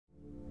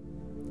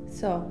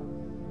So,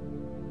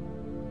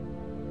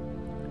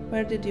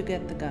 where did you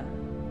get the gun?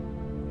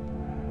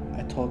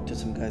 I talked to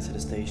some guys at the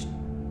station.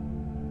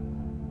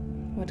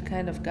 What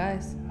kind of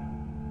guys?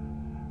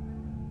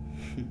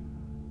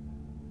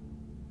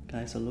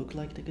 Guys who look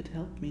like they could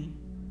help me.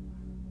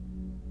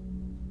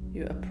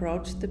 You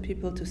approached the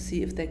people to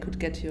see if they could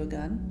get you a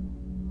gun?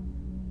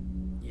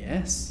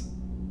 Yes.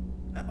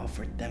 I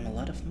offered them a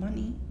lot of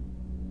money.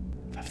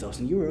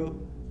 5,000 euro.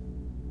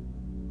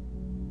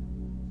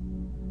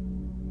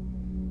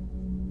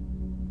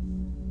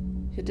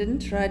 You didn't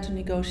try to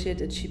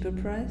negotiate a cheaper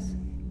price?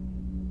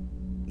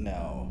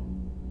 No.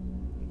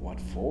 What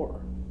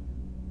for?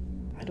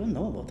 I don't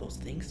know about those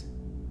things.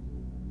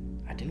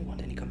 I didn't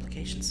want any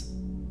complications.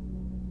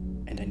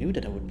 And I knew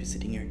that I would be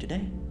sitting here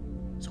today.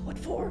 So what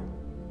for?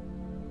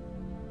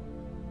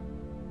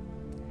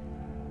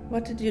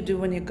 What did you do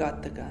when you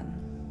got the gun?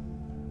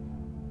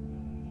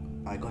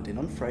 I got in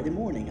on Friday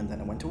morning and then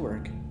I went to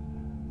work.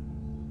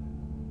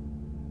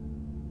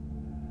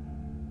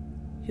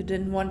 You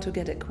didn't want to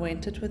get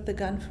acquainted with the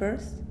gun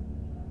first?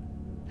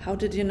 How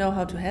did you know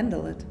how to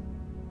handle it?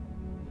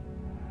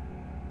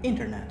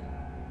 Internet.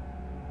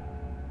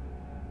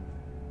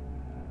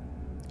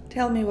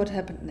 Tell me what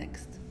happened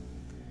next.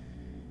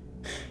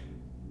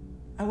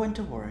 I went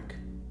to work.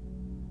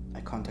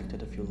 I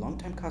contacted a few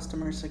long-time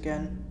customers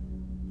again.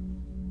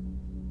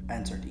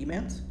 Answered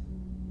emails.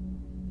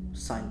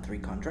 Signed 3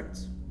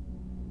 contracts.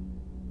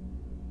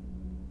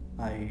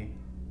 I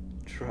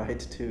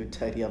tried to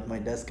tidy up my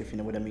desk, if you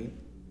know what I mean.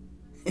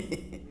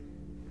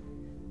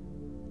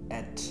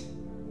 At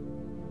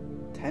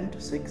 10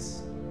 to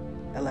 6,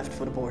 I left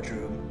for the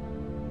boardroom.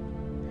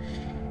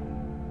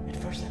 At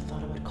first I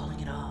thought about calling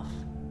it off,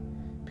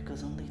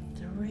 because only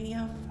 3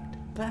 of the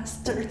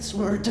bastards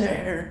were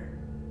there.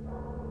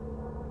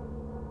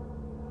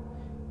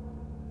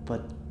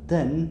 But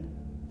then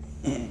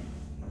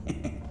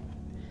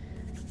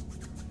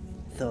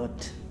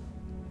thought,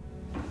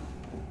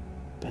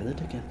 better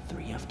to get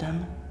 3 of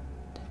them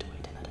than to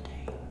wait another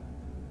day.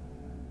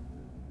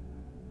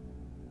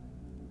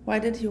 Why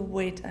did you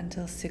wait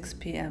until 6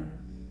 p.m.?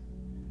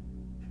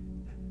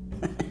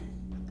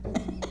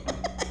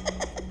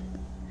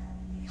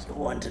 You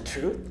want the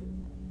truth?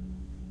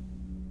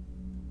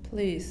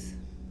 Please.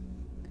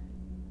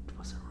 It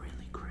was a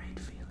really great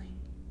feeling.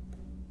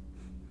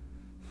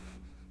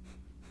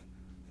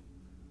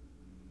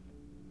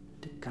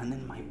 The gun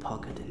in my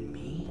pocket and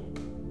me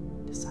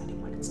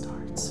deciding when it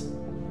starts.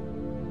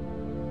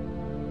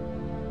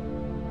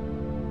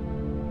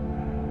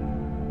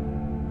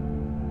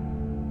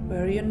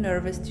 Were you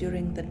nervous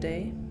during the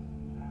day?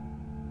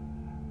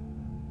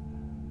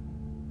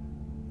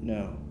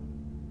 No,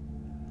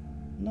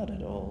 not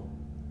at all.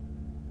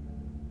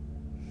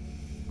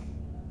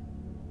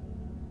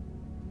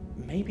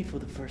 Maybe for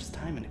the first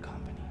time in the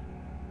company.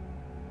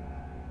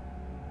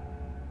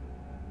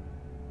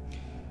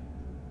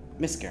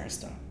 Miss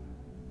Garrison,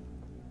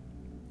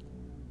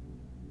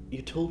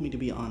 you told me to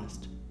be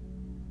honest.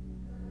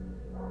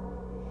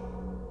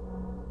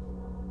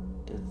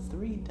 The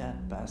 3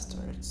 dead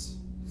bastards.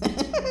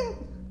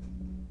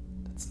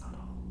 That's not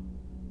all.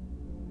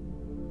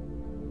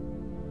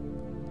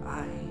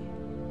 I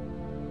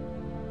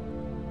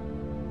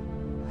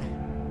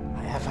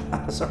have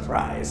another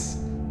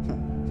surprise.